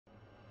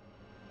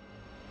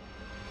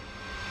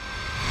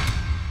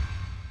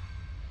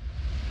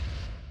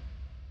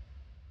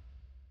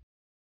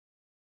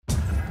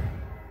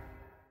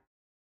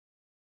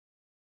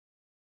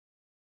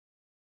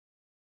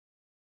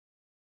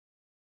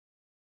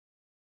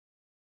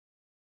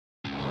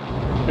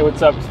Hey,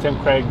 what's up? It's Tim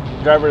Craig,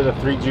 driver of the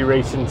 3G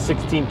Racing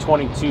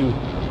 1622.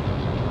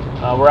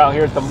 We're out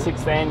here at the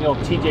 6th annual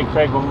TJ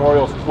Craig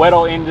Memorial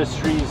Weddle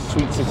Industries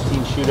Sweet 16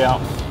 Shootout,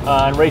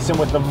 and racing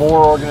with the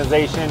Moore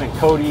organization and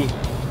Cody,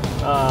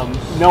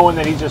 knowing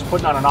that he's just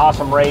putting on an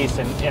awesome race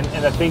and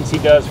the things he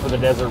does for the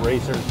desert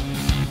racers.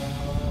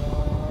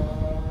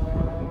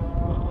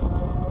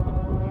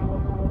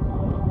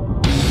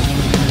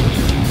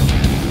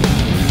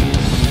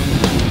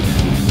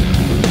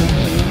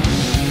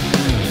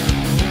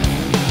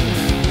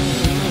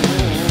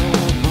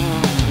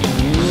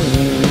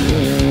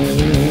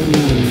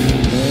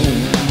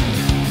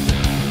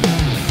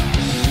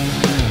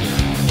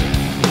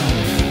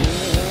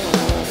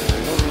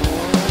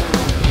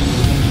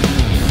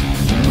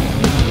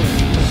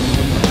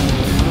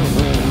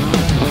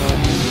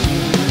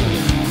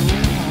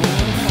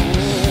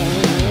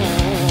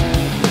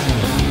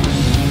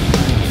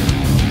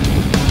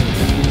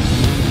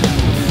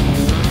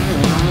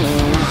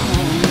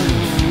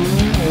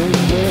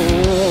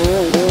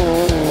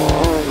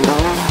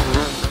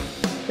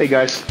 Hey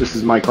guys, this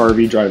is Mike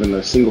Harvey driving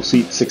the single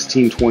seat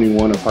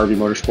 1621 of Harvey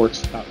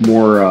Motorsports.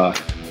 Moore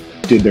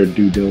did their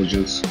due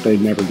diligence. They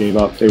never gave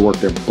up. They worked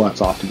their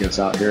butts off to get us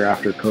out here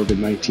after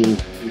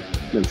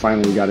COVID-19. Then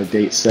finally we got a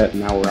date set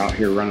and now we're out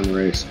here running the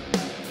race.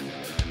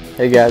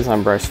 Hey guys,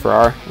 I'm Bryce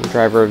Farrar. I'm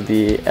driver of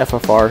the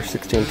FFR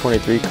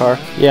 1623 car.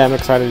 Yeah, I'm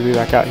excited to be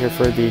back out here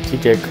for the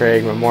TJ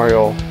Craig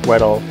Memorial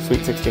Weddle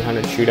Sweet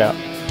 1600 Shootout.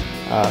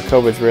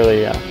 COVID's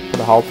really put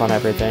a halt on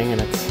everything,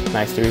 and it's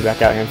nice to be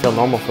back out here and feel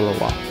normal for a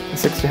little while. The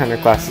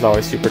 1600 class is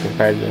always super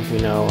competitive. You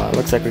know,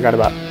 looks like we got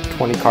about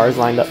 20 cars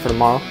lined up for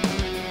tomorrow.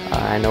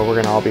 I know we're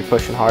going to all be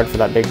pushing hard for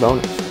that big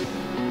bonus.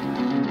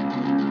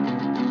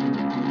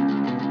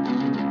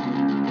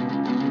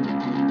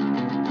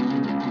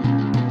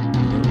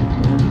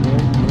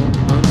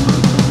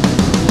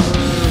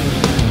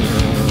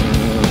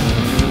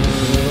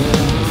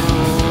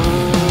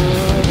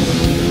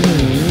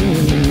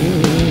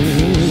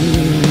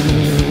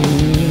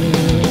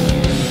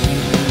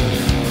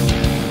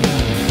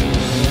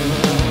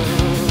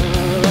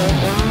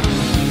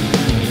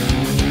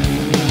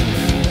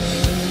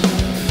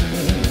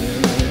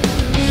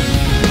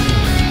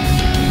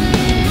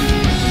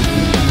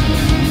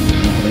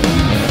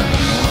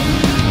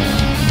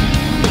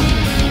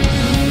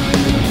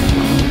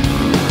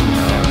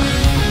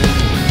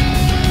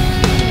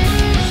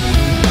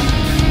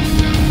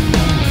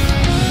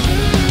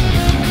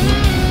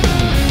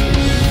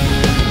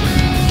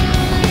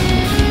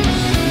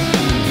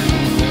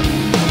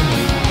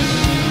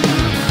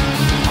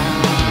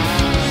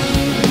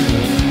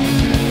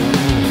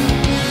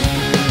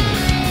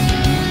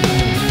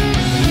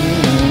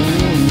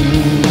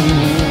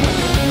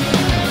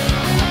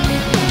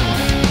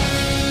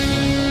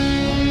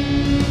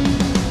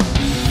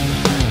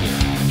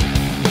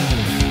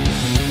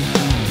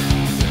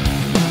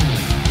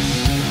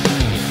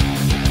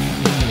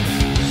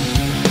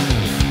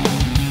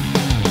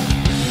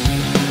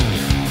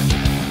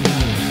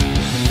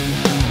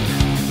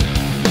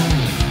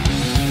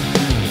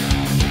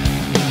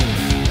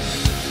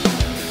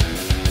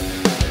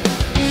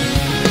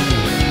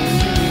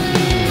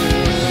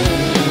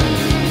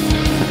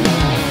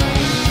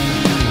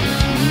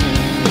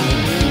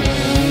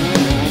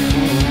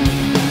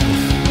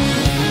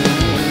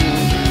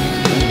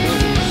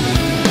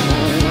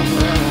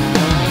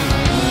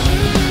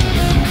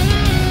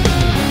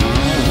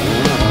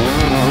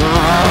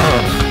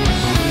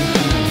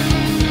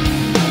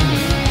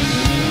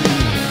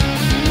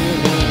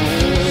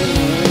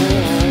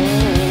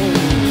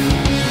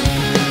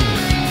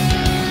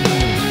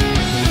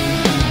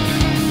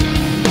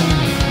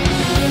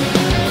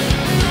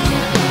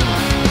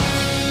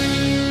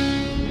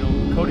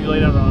 Cody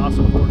laid out an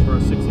awesome course for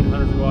us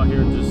 1600s to go out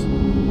here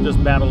and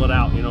just battle it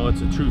out. You know,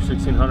 it's a true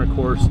 1600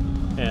 course,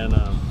 and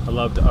I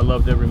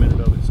loved every minute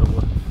of it. So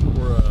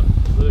we're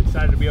really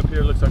excited to be up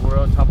here. Looks like we're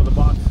on top of the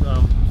box,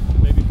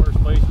 maybe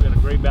first place. We had a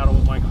great battle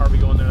with Mike Harvey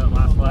going there that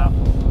last lap.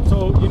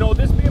 So you know,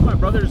 this being my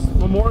brother's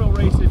memorial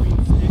race, it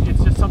means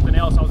it's just something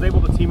else. I was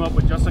able to team up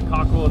with Justin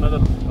Cockrell,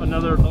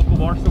 another local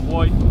Barstow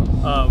boy,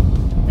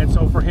 and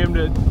so for him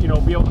to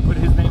be able to put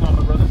his name on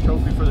my brother's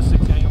trophy for the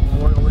 6th annual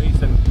memorial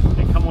race and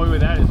come away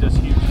with that is just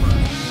huge for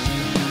us.